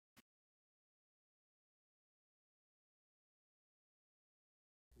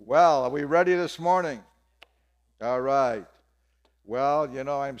Well, are we ready this morning? All right. Well,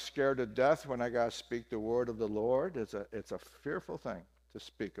 I'm scared to death when I got to speak the word of the Lord. It's a fearful thing to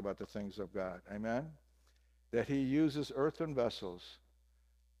speak about the things of God. Amen. That he uses earthen vessels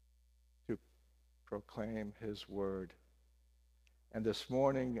to proclaim his word. And this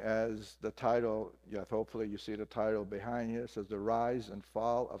morning, as the title, hopefully you see the title behind you, it says The Rise and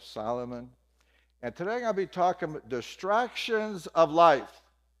Fall of Solomon. And today I'm going to be talking about distractions of life.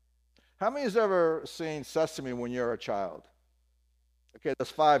 How many has ever seen Sesame when you're a child? Okay, there's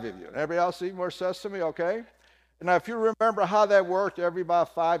 5 of you. Everybody else see more Sesame? Okay. Now, if you remember how that worked, every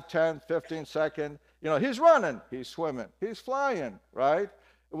about 5, 10, 15 seconds, he's running, he's swimming, he's flying, right?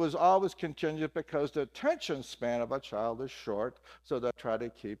 It was always contingent because the attention span of a child is short, so they try to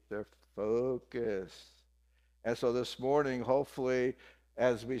keep their focus. And so this morning, hopefully,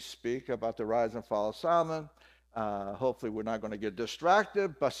 as we speak about the rise and fall of Solomon, hopefully we're not going to get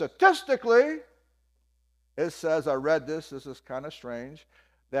distracted, but statistically, it says, I read this is kind of strange,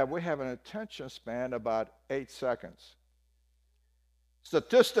 that we have an attention span about 8 seconds.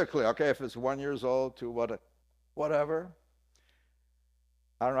 Statistically, okay, if it's 1 year old to whatever.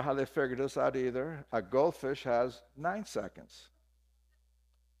 I don't know how they figured this out either. A goldfish has 9 seconds.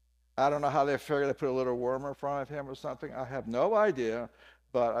 I don't know how they figured they put a little worm in front of him or something. I have no idea,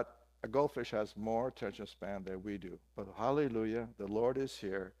 but a goldfish has more attention span than we do. But hallelujah, the Lord is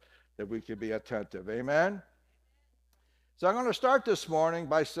here that we can be attentive. Amen? So I'm going to start this morning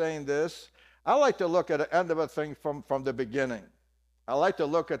by saying this. I like to look at the end of a thing from the beginning. I like to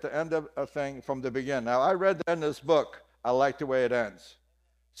look at the end of a thing from the beginning. Now, I read the end of this book. I like the way it ends.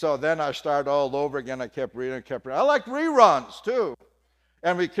 So then I started all over again. I kept reading. I like reruns, too.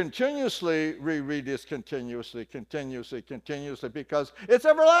 And we continuously reread this continuously, because it's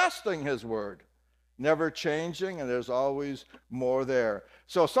everlasting, his word. Never changing, and there's always more there.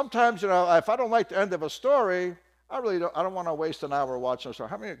 So sometimes, if I don't like the end of a story, I don't want to waste an hour watching a story.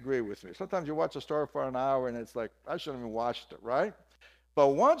 How many agree with me? Sometimes you watch a story for an hour, and it's like, I shouldn't even watched it, right? But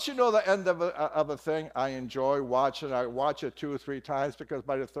once you know the end of a thing, I enjoy watching. I watch it 2 or 3 times, because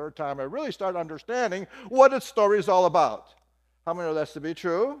by the 3rd time, I really start understanding what its story is all about. How many know that's to be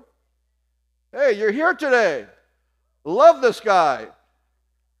true? Hey, you're here today. Love this guy.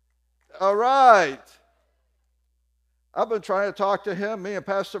 All right. I've been trying to talk to him, me and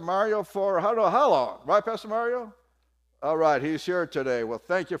Pastor Mario, for I don't know how long. Right, Pastor Mario? All right, he's here today. Well,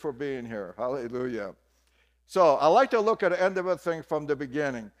 thank you for being here. Hallelujah. So I like to look at the end of a thing from the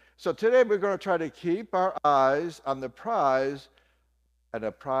beginning. So today we're going to try to keep our eyes on the prize, and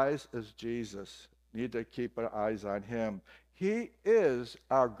the prize is Jesus. We need to keep our eyes on him. He is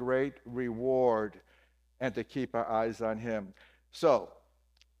our great reward, and to keep our eyes on him. So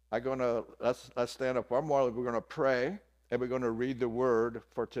let's stand up one more. We're going to pray, and we're going to read the word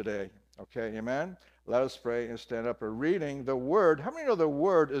for today. Okay, amen? Let us pray and stand up. We're reading the word. How many know the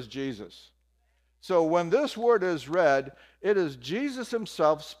word is Jesus? So when this word is read, it is Jesus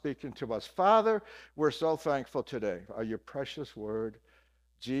himself speaking to us. Father, we're so thankful today for your precious word.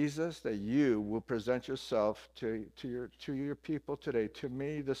 Jesus, that you will present yourself to your people today, to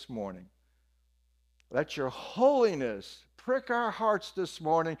me this morning. Let your holiness prick our hearts this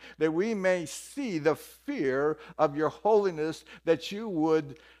morning, that we may see the fear of your holiness, that you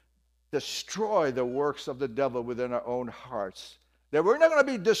would destroy the works of the devil within our own hearts. That we're not going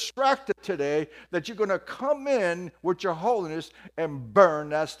to be distracted today, that you're going to come in with your holiness and burn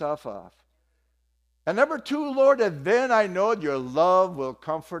that stuff off. And number 2, Lord, that then I know your love will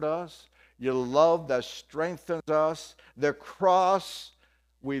comfort us, your love that strengthens us, the cross.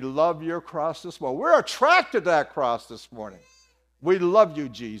 We love your cross this morning. We're attracted to that cross this morning. We love you,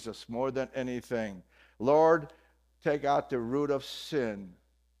 Jesus, more than anything. Lord, take out the root of sin,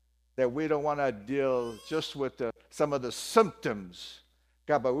 that we don't want to deal just with some of the symptoms,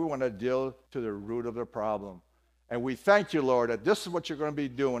 God, but we want to deal to the root of the problem. And we thank you, Lord, that this is what you're going to be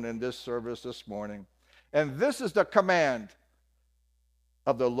doing in this service this morning. And this is the command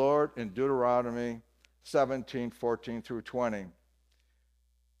of the Lord in Deuteronomy 17:14 through 20.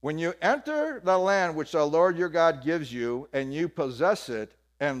 When you enter the land which the Lord your God gives you, and you possess it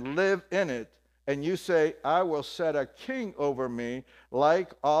and live in it, and you say, I will set a king over me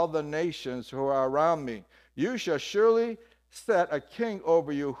like all the nations who are around me, you shall surely set a king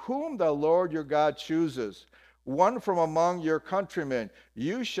over you, whom the Lord your God chooses, one from among your countrymen.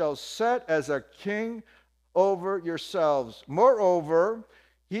 You shall set as a king over yourselves. Moreover,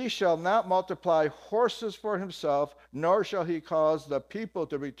 he shall not multiply horses for himself, nor shall he cause the people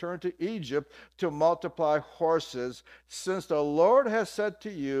to return to Egypt to multiply horses, since the Lord has said to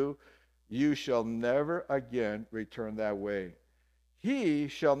you, you shall never again return that way. he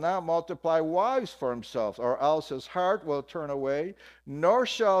shall not multiply wives for himself, or else his heart will turn away, nor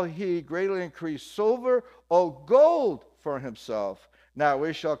shall he greatly increase silver or gold for himself. Now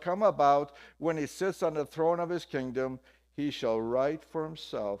it shall come about, when he sits on the throne of his kingdom, he shall write for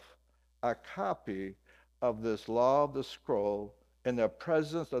himself a copy of this law of the scroll in the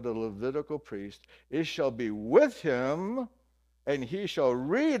presence of the Levitical priest. It shall be with him, and he shall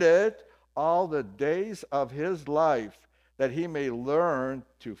read it all the days of his life, that he may learn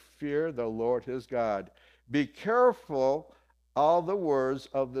to fear the Lord his God. Be careful all the words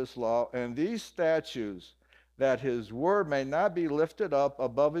of this law and these statutes, that his word may not be lifted up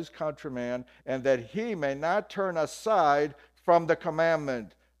above his countrymen, and that he may not turn aside from the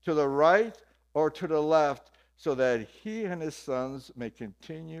commandment to the right or to the left, so that he and his sons may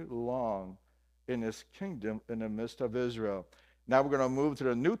continue long in his kingdom in the midst of Israel. Now we're going to move to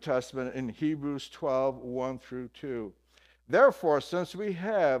the New Testament in Hebrews 12, 1 through 2. Therefore, since we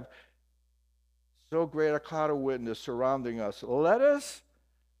have so great a cloud of witness surrounding us, let us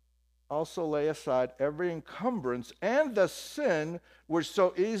also lay aside every encumbrance and the sin which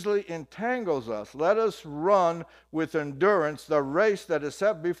so easily entangles us. Let us run with endurance the race that is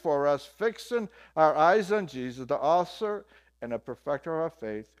set before us, fixing our eyes on Jesus, the author and the perfecter of our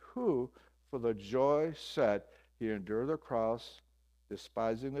faith, who, for the joy set, he endured the cross,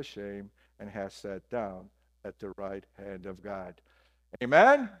 despising the shame, and has sat down at the right hand of God.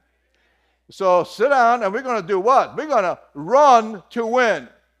 Amen? So sit down, and we're going to do what? We're going to run to win.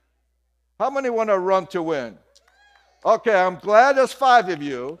 How many want to run to win? Okay, I'm glad there's 5 of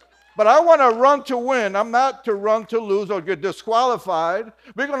you, but I want to run to win. I'm not to run to lose or get disqualified.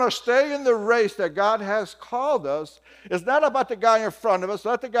 We're going to stay in the race that God has called us. It's not about the guy in front of us,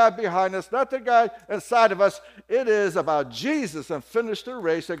 not the guy behind us, not the guy inside of us. It is about Jesus and finish the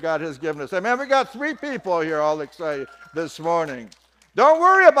race that God has given us. Amen. We got 3 people here all excited this morning. Don't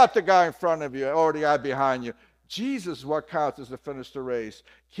worry about the guy in front of you or the guy behind you. Jesus is what counts, is to finish the race.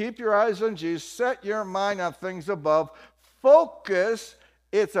 Keep your eyes on Jesus. Set your mind on things above. Focus.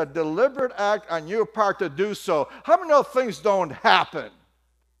 It's a deliberate act on your part to do so. How many know things don't happen?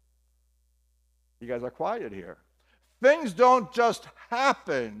 You guys are quiet here. Things don't just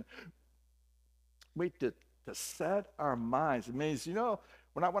happen. We to set our minds. It means,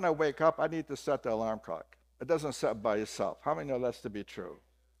 when I wake up, I need to set the alarm clock. It doesn't set by itself. How many know that's to be true?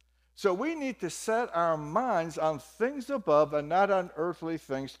 So we need to set our minds on things above and not on earthly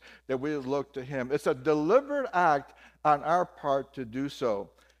things, that we look to him. It's a deliberate act on our part to do so.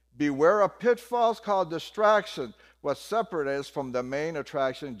 Beware of pitfalls called distraction, what separates us from the main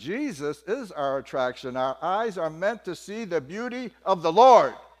attraction. Jesus is our attraction. Our eyes are meant to see the beauty of the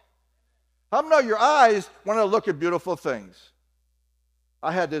Lord. How many know your eyes want to look at beautiful things?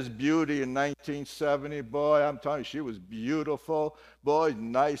 I had this beauty in 1970. Boy, I'm telling you, she was beautiful. Boy,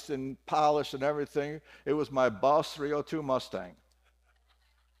 nice and polished and everything. It was my Boss 302 Mustang.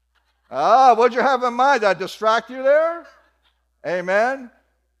 What'd you have in mind? Did I distract you there? Amen.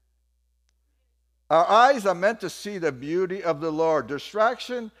 Our eyes are meant to see the beauty of the Lord.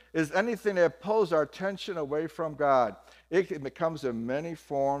 Distraction is anything that pulls our attention away from God. It comes in many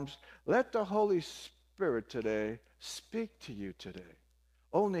forms. Let the Holy Spirit today speak to you today.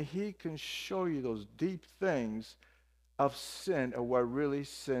 Only he can show you those deep things of sin and what really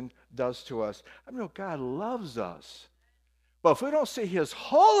sin does to us. I mean, God loves us. But if we don't see his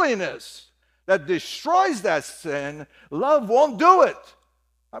holiness that destroys that sin, love won't do it.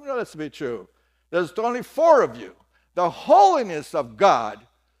 I know that's to be true. There's only 4 of you. The holiness of God.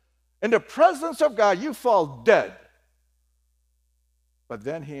 In the presence of God, you fall dead. But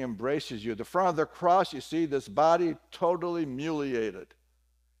then he embraces you. At the front of the cross, you see this body totally mutilated.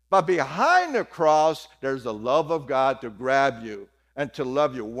 But behind the cross, there's the love of God to grab you and to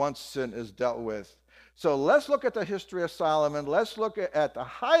love you once sin is dealt with. So let's look at the history of Solomon. Let's look at the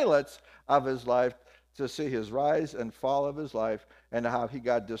highlights of his life to see his rise and fall of his life and how he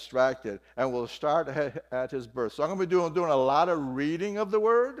got distracted. And we'll start at his birth. So I'm going to be doing a lot of reading of the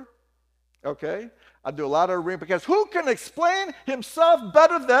word. Okay? I'll do a lot of reading because who can explain himself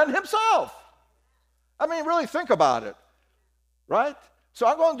better than himself? I mean, really think about it. Right? So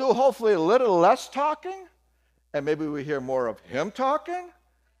I'm going to do hopefully a little less talking, and maybe we hear more of him talking.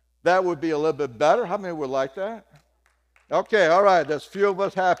 That would be a little bit better. How many would like that? Okay, all right. There's few of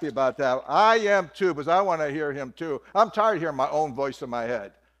us happy about that. I am too, because I want to hear him too. I'm tired of hearing my own voice in my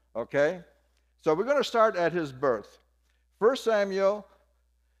head. Okay? So we're going to start at his birth. In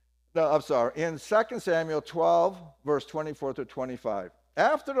 2 Samuel 12, verse 24 to 25.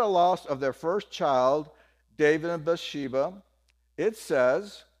 After the loss of their first child, David and Bathsheba, it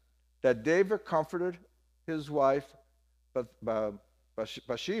says that David comforted his wife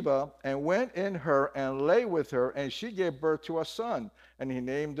Bathsheba, and went in her and lay with her, and she gave birth to a son, and he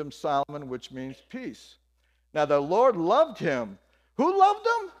named him Solomon, which means peace. Now the Lord loved him. Who loved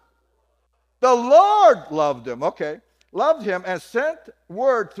him? The Lord loved him. Okay. Loved him and sent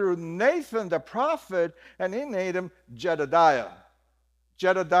word through Nathan the prophet, and he named him Jedediah.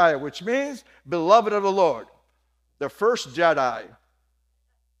 Jedediah, which means beloved of the Lord. The first Jedi.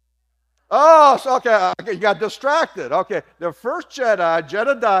 Oh, so, okay, you got distracted. Okay, the first Jedi,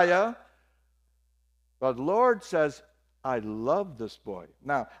 Jedediah. But the Lord says, I love this boy.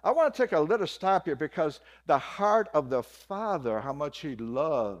 Now, I want to take a little stop here because the heart of the Father, how much he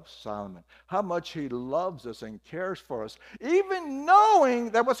loves Solomon, how much he loves us and cares for us, even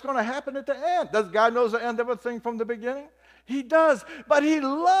knowing that what's going to happen at the end. Does God know the end of a thing from the beginning? He does, but he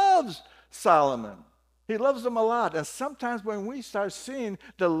loves Solomon. He loves them a lot. And sometimes when we start seeing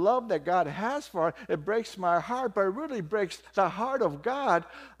the love that God has for us, it breaks my heart, but it really breaks the heart of God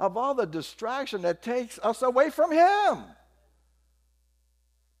of all the distraction that takes us away from him.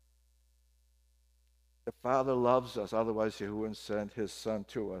 The Father loves us, otherwise he wouldn't send his Son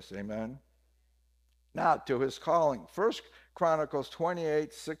to us. Amen? Now, to his calling. 1 Chronicles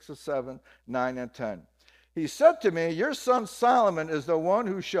 28, 6 to 7, 9 and 10. He said to me, your son Solomon is the one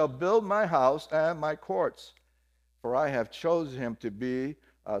who shall build my house and my courts, for I have chosen him to be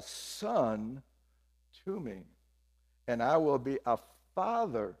a son to me, and I will be a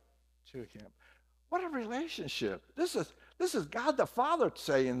father to him. What a relationship. This is God the Father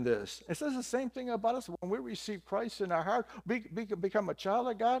saying this. It says the same thing about us. When we receive Christ in our heart, we become a child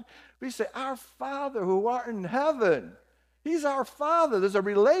of God. We say, our Father who art in heaven. He's our Father. There's a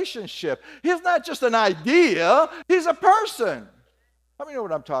relationship. He's not just an idea. He's a person. How many know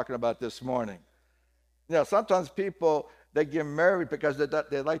what I'm talking about this morning? You know, sometimes people, they get married because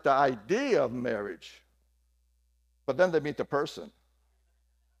they like the idea of marriage. But then they meet the person.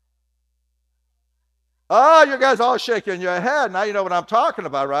 Oh, you guys all shaking your head. Now you know what I'm talking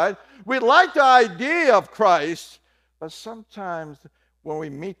about, right? We like the idea of Christ, but sometimes when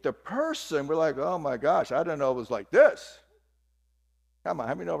we meet the person, we're like, oh my gosh, I didn't know it was like this. Come on,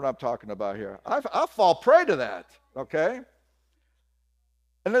 how many know what I'm talking about here? I fall prey to that, okay?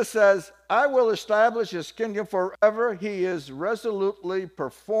 And it says, I will establish his kingdom forever. He is resolutely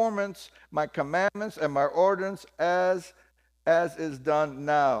performance my commandments and my ordinance as is done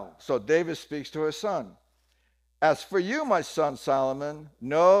now. So David speaks to his son. As for you, my son Solomon,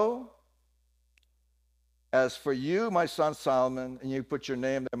 as for you, my son Solomon, and you put your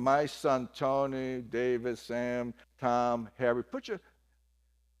name there, my son Tony, David, Sam, Tom, Harry,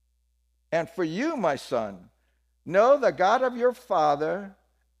 and for you, my son, know the God of your father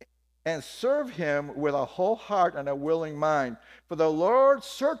and serve him with a whole heart and a willing mind. For the Lord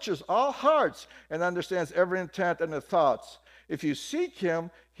searches all hearts and understands every intent and the thoughts. If you seek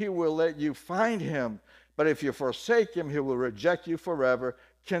him, he will let you find him. But if you forsake him, he will reject you forever.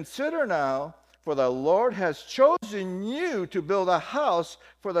 Consider now, for the Lord has chosen you to build a house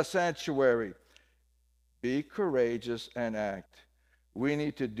for the sanctuary. Be courageous and act. We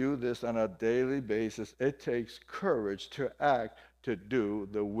need to do this on a daily basis. It takes courage to act, to do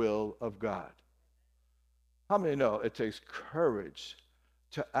the will of God. How many know it takes courage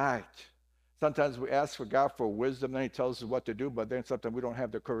to act? Sometimes we ask for God for wisdom, then he tells us what to do, but then sometimes we don't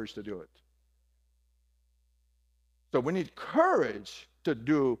have the courage to do it. So we need courage to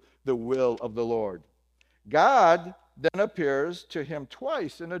do the will of the Lord. God then appears to him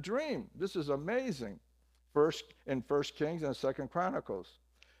twice in a dream. This is amazing. First in 1 Kings and 2 Chronicles.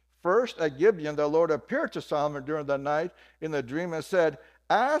 First at Gibeon, the Lord appeared to Solomon during the night in the dream and said,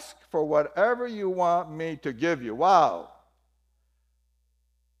 ask for whatever you want me to give you. Wow.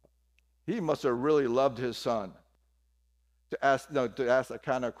 He must have really loved his son to ask that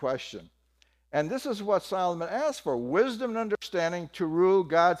kind of question. And this is what Solomon asked for, wisdom and understanding to rule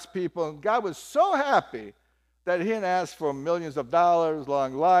God's people. And God was so happy that he didn't ask for millions of dollars,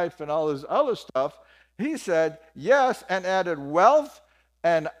 long life, and all this other stuff. He said yes and added wealth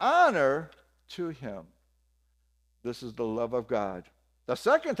and honor to him. This is the love of God. The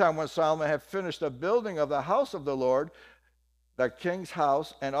second time when Solomon had finished the building of the house of the Lord, the king's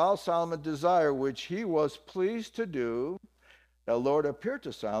house, and all Solomon desired, which he was pleased to do, the Lord appeared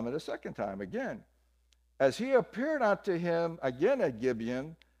to Solomon a second time again. As he appeared unto him again at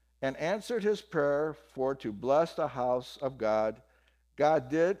Gibeon and answered his prayer for to bless the house of God, God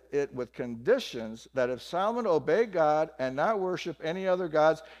did it with conditions that if Solomon obeyed God and not worship any other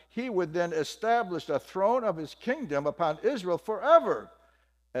gods, he would then establish the throne of his kingdom upon Israel forever,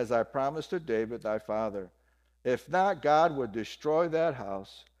 as I promised to David thy father. If not, God would destroy that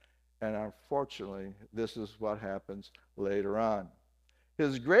house. And unfortunately, this is what happens later on.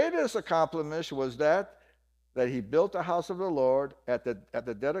 His greatest accomplishment was that he built the house of the Lord at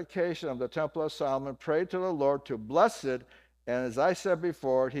the dedication of the Temple of Solomon, prayed to the Lord to bless it, and as I said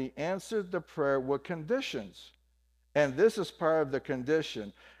before, he answered the prayer with conditions. And this is part of the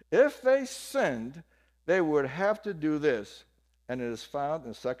condition. If they sinned, they would have to do this. And it is found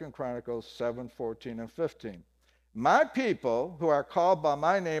in 2 Chronicles 7:14 and 15. My people who are called by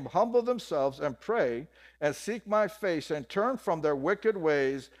my name humble themselves and pray and seek my face and turn from their wicked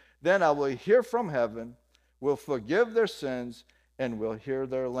ways, then I will hear from heaven, will forgive their sins, and will heal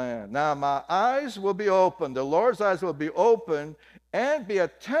their land. Now my eyes will be open, the Lord's eyes will be open, and be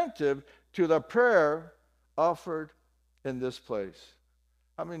attentive to the prayer offered in this place.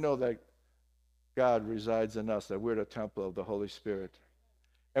 How many know that God resides in us, that we're the temple of the Holy Spirit?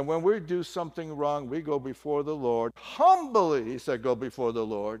 And when we do something wrong, we go before the Lord. Humbly, he said, go before the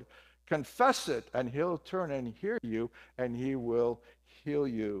Lord. Confess it, and he'll turn and hear you, and he will heal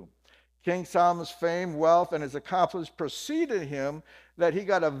you. King Solomon's fame, wealth, and his accomplishments preceded him, that he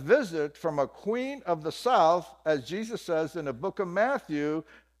got a visit from a queen of the south, as Jesus says in the book of Matthew,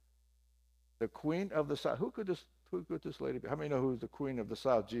 the queen of the south. Who could this lady be? How many know who's the queen of the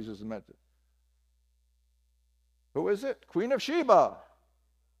south Jesus meant it? Who is it? Queen of Sheba.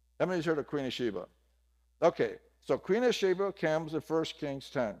 How many's heard of Queen of Sheba? Okay, so Queen of Sheba comes in 1 Kings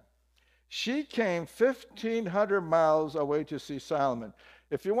 10. She came 1,500 miles away to see Solomon.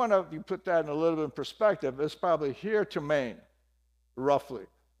 If you want to put that in a little bit of perspective, it's probably here to Maine, roughly,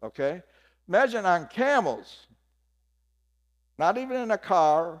 okay? Imagine on camels, not even in a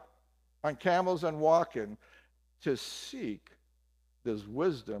car, on camels and walking, to seek this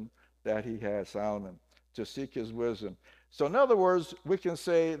wisdom that he has, Solomon, to seek his wisdom. So in other words, we can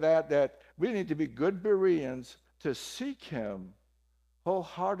say that we need to be good Bereans to seek him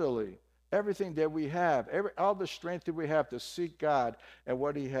wholeheartedly. Everything that we have, all the strength that we have to seek God and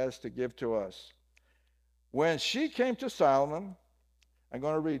what he has to give to us. When she came to Solomon, I'm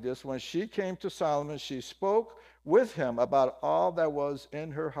going to read this. When she came to Solomon, she spoke with him about all that was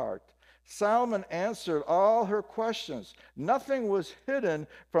in her heart. Solomon answered all her questions. Nothing was hidden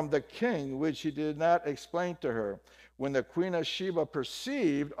from the king which he did not explain to her. When the queen of Sheba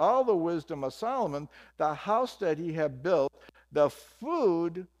perceived all the wisdom of Solomon, the house that he had built, the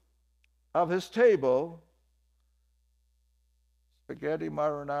food of his table, spaghetti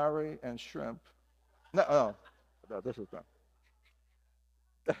marinara and shrimp. No, this is not.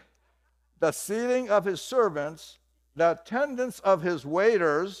 The seating of his servants, the attendance of his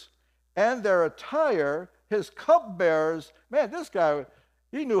waiters, and their attire, his cupbearers. Man, this guy,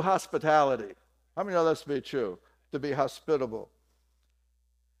 he knew hospitality. How many know that's to be true? To be hospitable.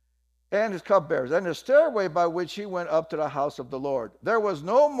 And his cupbearers, and the stairway by which he went up to the house of the Lord. There was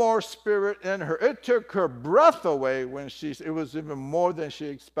no more spirit in her. It took her breath away when it was even more than she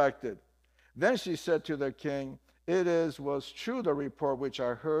expected. Then she said to the king, was true the report which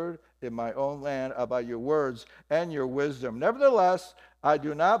I heard in my own land about your words and your wisdom. Nevertheless, I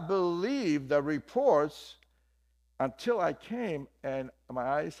do not believe the reports until I came and my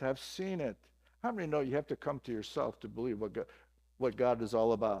eyes have seen it. How many know you have to come to yourself to believe what God is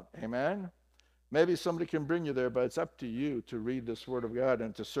all about? Amen? Maybe somebody can bring you there, but it's up to you to read this word of God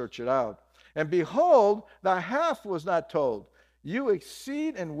and to search it out. And behold, the half was not told. You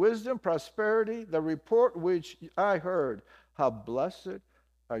exceed in wisdom, prosperity, the report which I heard. How blessed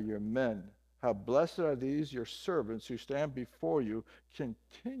are your men. How blessed are these, your servants, who stand before you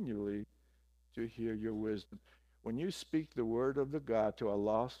continually to hear your wisdom. When you speak the word of the God to a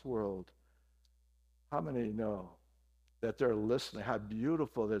lost world, how many know that they're listening? How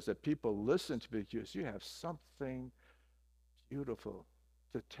beautiful it is that people listen to you because you have something beautiful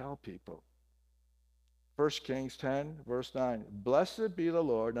to tell people. 1 Kings 10, verse 9. Blessed be the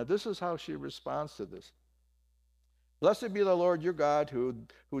Lord. Now this is how she responds to this. Blessed be the Lord your God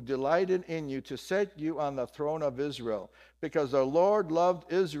who delighted in you to set you on the throne of Israel, because the Lord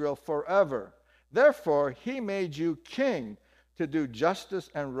loved Israel forever. Therefore he made you king to do justice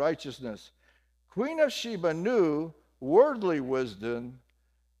and righteousness. Queen of Sheba knew worldly wisdom,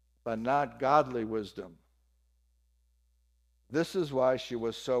 but not godly wisdom. This is why she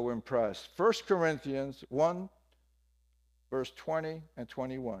was so impressed. 1 Corinthians 1, verse 20 and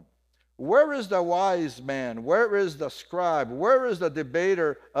 21. Where is the wise man? Where is the scribe? Where is the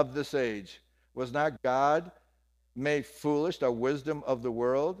debater of this age? Was not God made foolish the wisdom of the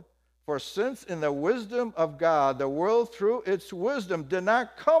world? For since in the wisdom of God, the world through its wisdom did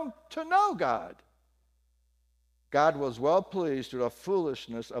not come to know God, God was well pleased through the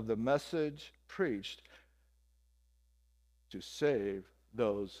foolishness of the message preached to save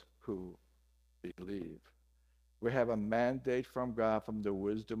those who believe. We have a mandate from God, from the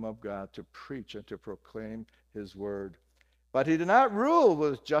wisdom of God, to preach and to proclaim his word. But he did not rule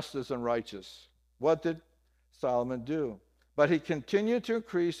with justice and righteousness. What did Solomon do? But he continued to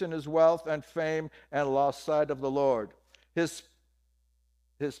increase in his wealth and fame and lost sight of the Lord. His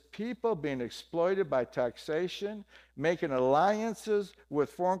people being exploited by taxation, making alliances with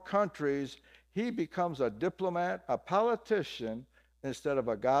foreign countries, he becomes a diplomat, a politician, instead of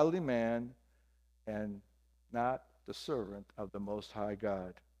a godly man and not the servant of the Most High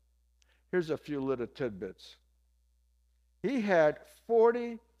God. Here's a few little tidbits. He had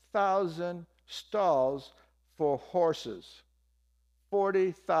 40,000 stalls for horses.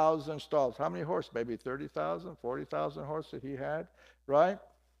 40,000 stalls. How many horses? Maybe 30,000, 40,000 horses he had, right?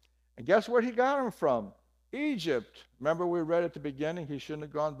 And guess where he got them from? Egypt. Remember we read at the beginning, he shouldn't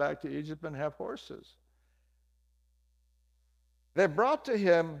have gone back to Egypt and have horses. They brought to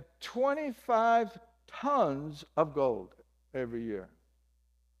him 25 tons of gold every year.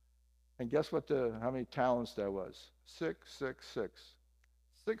 And guess what how many talents that was? 666.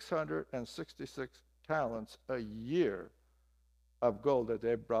 666 talents a year of gold that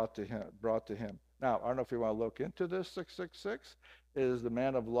they brought to him. Now, I don't know if you want to look into this 666. Is the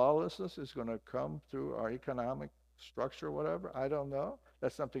man of lawlessness is going to come through our economic structure or whatever? I don't know.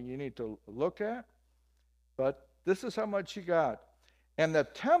 That's something you need to look at. But this is how much he got. And the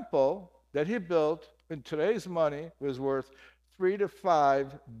temple that he built in today's money was worth $3 to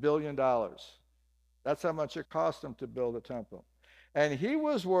 $5 billion. That's how much it cost him to build a temple. And he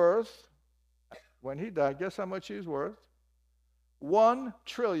was worth, when he died, guess how much he's worth? $1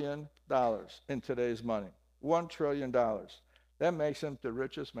 trillion in today's money. $1 trillion. That makes him the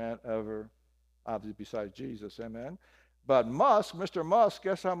richest man ever, obviously besides Jesus, amen? But Musk, Mr. Musk,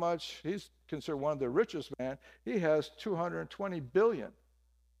 guess how much? He's considered one of the richest men. He has $220 billion.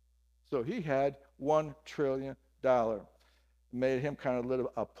 So he had $1 trillion. Made him kind of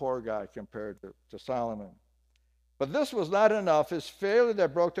a poor guy compared to Solomon. But this was not enough. His failure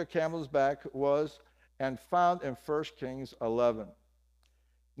that broke the camel's back was and found in 1 Kings 11.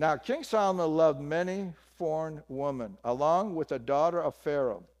 Now, King Solomon loved many foreign women, along with the daughter of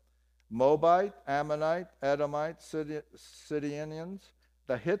Pharaoh, Moabite, Ammonite, Edomite, Sidonians,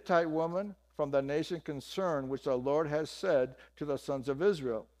 the Hittite woman from the nation concerned, which the Lord has said to the sons of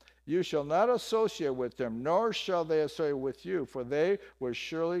Israel, you shall not associate with them, nor shall they associate with you, for they will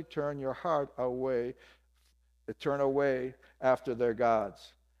surely turn your heart away, turn away after their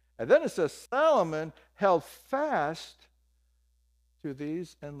gods. And then it says, Solomon held fast to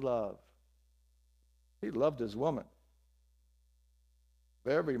these in love. He loved his woman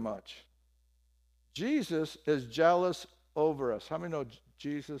very much. Jesus is jealous over us. How many know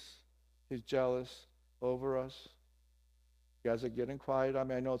Jesus is jealous over us? You guys are getting quiet. I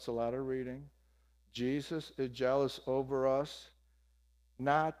know it's a lot of reading. Jesus is jealous over us,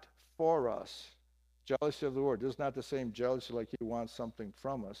 not for us. Jealousy of the word. This is not the same jealousy like he wants something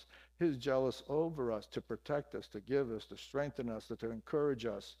from us. He's jealous over us to protect us, to give us, to strengthen us, to encourage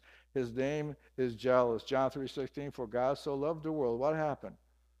us. His name is jealous. John 3:16, for God so loved the world. What happened?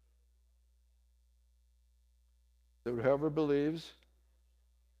 That whoever believes,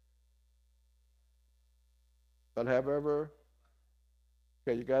 but have ever,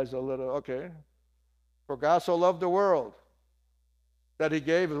 okay, you guys are a little, okay. For God so loved the world that he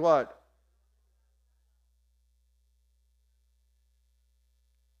gave what?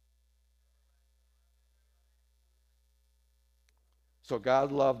 So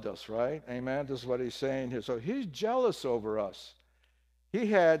God loved us, right? Amen. This is what he's saying here. So he's jealous over us. He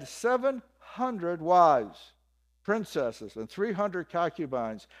had 700 wives, princesses, and 300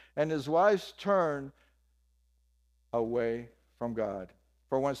 concubines, and his wives turned away from God.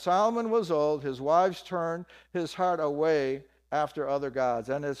 For when Solomon was old, his wives turned his heart away after other gods,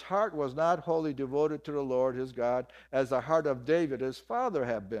 and his heart was not wholly devoted to the Lord his God, as the heart of David his father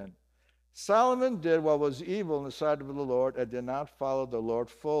had been. Solomon did what was evil in the sight of the Lord and did not follow the Lord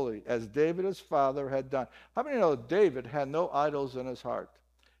fully, as David his father had done. How many know David had no idols in his heart?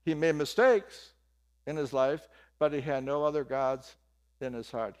 He made mistakes in his life, but he had no other gods in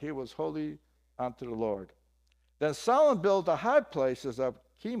his heart. He was holy unto the Lord. Then Solomon built the high places of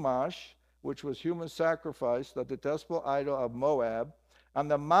Chemosh, which was human sacrifice, the detestable idol of Moab, on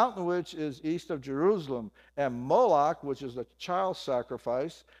the mountain which is east of Jerusalem, and Moloch, which is the child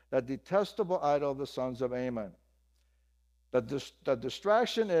sacrifice, the detestable idol of the sons of Ammon. The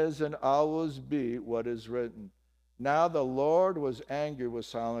distraction is and always be what is written. Now the Lord was angry with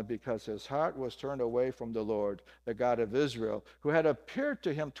Solomon because his heart was turned away from the Lord, the God of Israel, who had appeared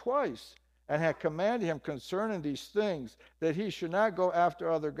to him twice and had commanded him concerning these things, that he should not go after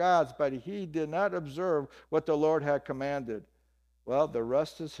other gods, but he did not observe what the Lord had commanded. Well, the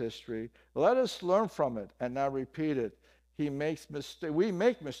rest is history. Let us learn from it and not repeat it. We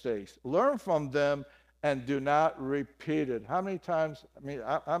make mistakes. Learn from them and do not repeat it. How many times,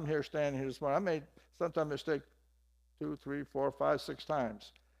 I'm here standing here this morning. I made sometimes mistake 2, 3, 4, 5, 6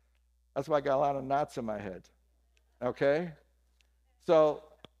 times. That's why I got a lot of knots in my head. Okay? So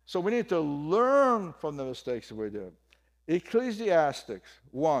we need to learn from the mistakes that we do. Ecclesiastes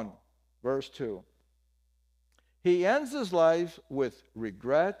 1, verse 2. He ends his life with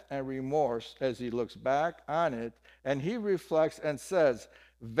regret and remorse as he looks back on it, and he reflects and says,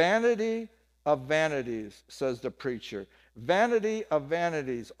 "Vanity of vanities," says the preacher. Vanity of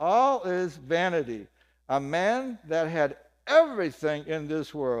vanities. All is vanity. A man that had everything in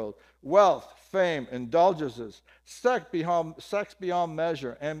this world, wealth, fame, indulgences, sex beyond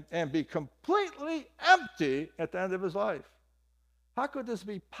measure, and be completely empty at the end of his life. How could this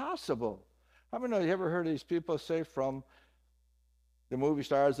be possible? How many of you ever heard of these people say from the movie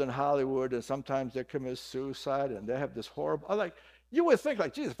stars in Hollywood, and sometimes they commit suicide and they have this horrible, you would think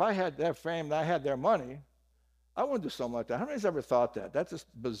like, geez, if I had their fame and I had their money, I wouldn't do something like that. How many's ever thought that? That's just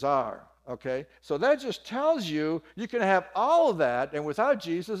bizarre, okay? So that just tells you can have all of that, and without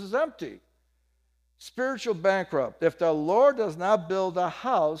Jesus is empty. Spiritual bankrupt. If the Lord does not build a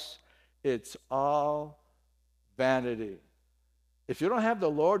house, it's all vanity. If you don't have the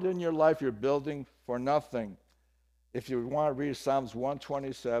Lord in your life, you're building for nothing. If you want to read Psalms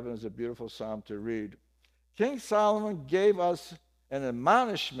 127, it's a beautiful psalm to read. King Solomon gave us an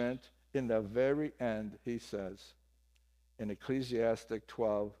admonishment in the very end, he says, in Ecclesiastes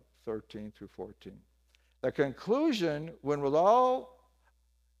 12, 13 through 14. The conclusion, when with all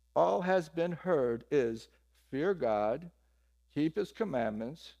has been heard, is fear God, keep his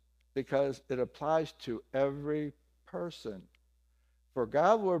commandments, because it applies to every person. For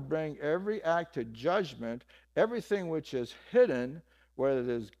God will bring every act to judgment, everything which is hidden, whether it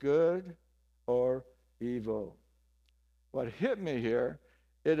is good or evil. What hit me here,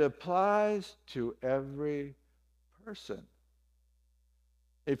 it applies to every person.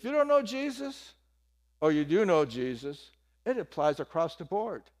 If you don't know Jesus, or you do know Jesus, it applies across the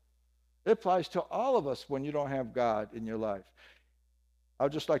board. It applies to all of us when you don't have God in your life.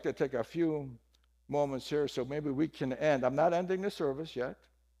 I'd just like to take a few moments here so maybe we can end. I'm not ending the service yet,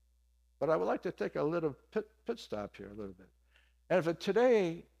 but I would like to take a little pit stop here a little bit.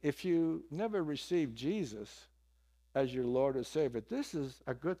 And if you never received Jesus as your Lord and Savior, this is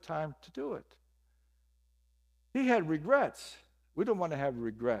a good time to do it. He had regrets. We don't want to have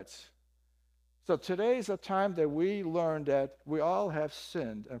regrets. So today is a time that we learn that we all have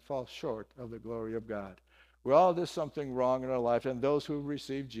sinned and fall short of the glory of God. We all did something wrong in our life, and those who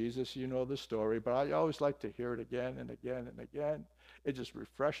received Jesus, you know the story, but I always like to hear it again and again and again. It just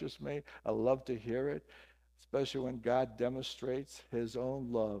refreshes me. I love to hear it, especially when God demonstrates his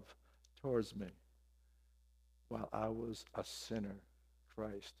own love towards me. While I was a sinner,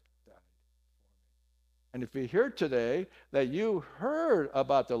 Christ died for me. And if you're here today that you heard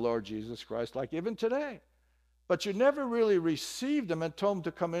about the Lord Jesus Christ, like even today, but you never really received him and told him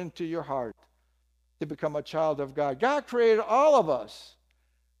to come into your heart, to become a child of God. God created all of us,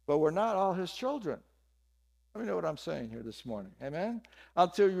 but we're not all his children. Let me know what I'm saying here this morning. Amen?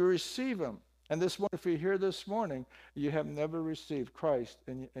 Until you receive him. And this morning, if you're here this morning, you have never received Christ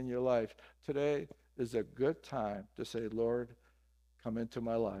in your life, today is a good time to say, Lord, come into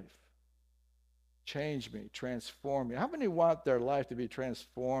my life. Change me, transform me. How many want their life to be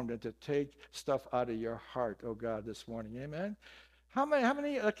transformed and to take stuff out of your heart, oh God, this morning? Amen? How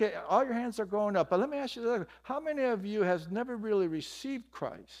many, okay, all your hands are going up, but let me ask you this. How many of you has never really received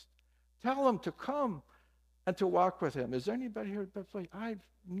Christ? Tell him to come and to walk with him. Is there anybody here? I've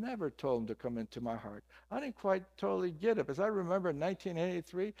never told him to come into my heart. I didn't quite totally get it. Because I remember in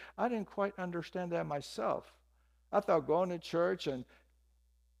 1983, I didn't quite understand that myself. I thought going to church and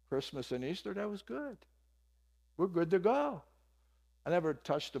Christmas and Easter, that was good. We're good to go. I never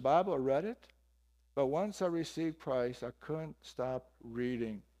touched the Bible or read it. But once I received Christ, I couldn't stop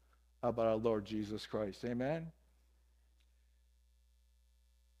reading about our Lord Jesus Christ. Amen?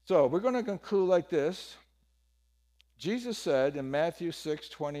 So we're going to conclude like this. Jesus said in Matthew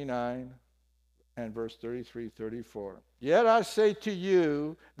 6:29 and verse 33, 34, "Yet I say to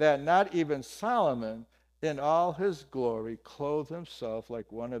you that not even Solomon in all his glory clothed himself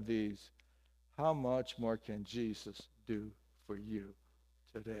like one of these. How much more can Jesus do for you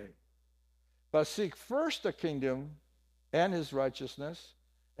today? But seek first the kingdom and his righteousness,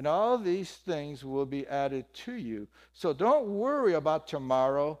 And all these things will be added to you. So don't worry about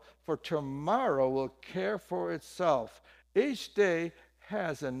tomorrow, for tomorrow will care for itself. Each day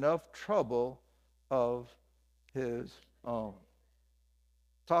has enough trouble of his own.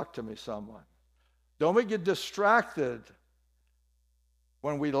 Talk to me, someone. Don't we get distracted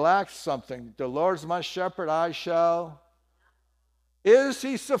when we lack something? The Lord's my shepherd, I shall. Is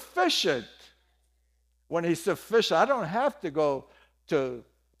he sufficient? When he's sufficient, I don't have to go to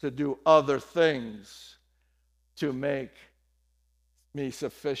do other things to make me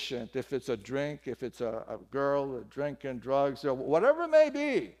sufficient. If it's a drink, if it's a girl drinking drugs, or whatever it may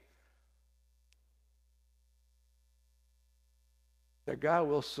be, that God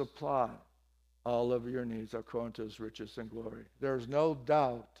will supply all of your needs according to his riches and glory. There's no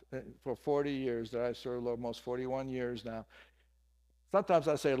doubt. For 40 years that I served the Lord, almost 41 years now, sometimes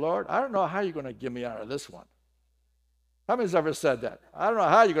I say, Lord, I don't know how you're going to get me out of this one. How many's ever said that? I don't know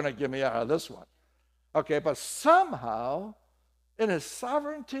how you're going to get me out of this one. Okay, but somehow, in his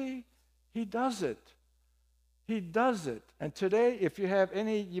sovereignty, he does it. He does it. And today, if you have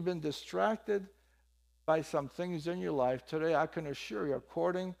you've been distracted by some things in your life, today I can assure you,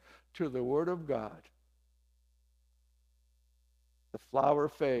 according to the Word of God, the flower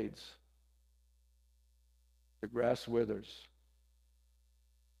fades, the grass withers,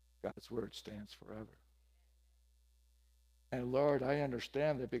 God's Word stands forever. And Lord, I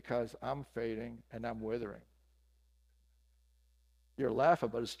understand that because I'm fading and I'm withering. You're laughing,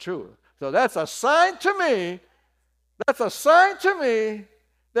 but it's true. So that's a sign to me,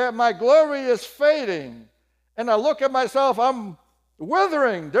 that my glory is fading. And I look at myself, I'm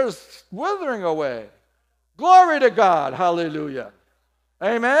withering. There's withering away. Glory to God. Hallelujah.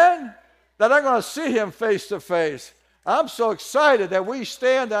 Amen? That I'm going to see him face to face. I'm so excited that we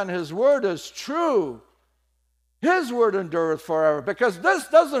stand on his word as true. His word endureth forever, because this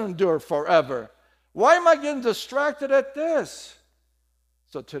doesn't endure forever. Why am I getting distracted at this?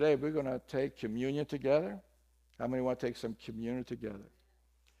 So today we're going to take communion together. How many want to take some communion together?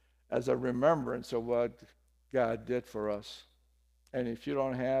 As a remembrance of what God did for us. And if you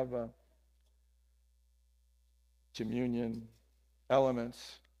don't have communion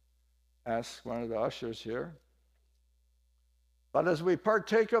elements, ask one of the ushers here. But as we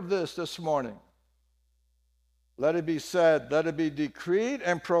partake of this morning, let it be said, let it be decreed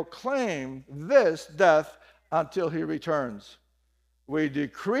and proclaimed, this death until he returns. We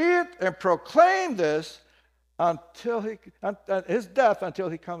decree it and proclaim this until his death until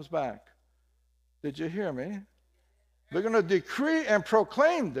he comes back. Did you hear me? We're going to decree and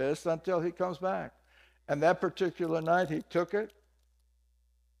proclaim this until he comes back. And that particular night he took it,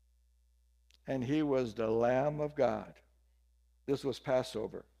 and he was the Lamb of God. This was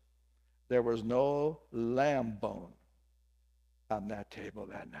Passover. There was no lamb bone on that table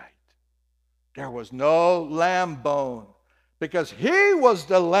that night. There was no lamb bone, because he was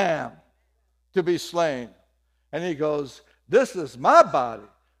the lamb to be slain. And he goes, this is my body,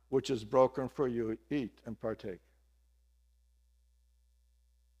 which is broken for you. Eat and partake.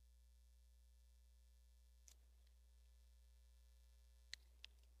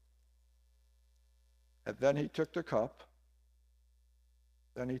 And then he took the cup.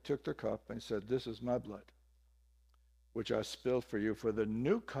 Then he took the cup and said, this is my blood, which I spilled for you for the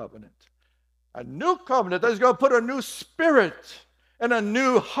new covenant. A new covenant that is going to put a new spirit and a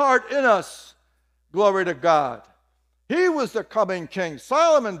new heart in us. Glory to God. He was the coming king.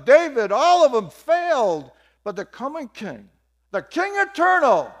 Solomon, David, all of them failed. But the coming king, the king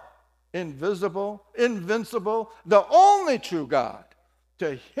eternal, invisible, invincible, the only true God,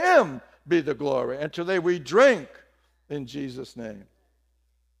 to him be the glory. And today we drink in Jesus' name.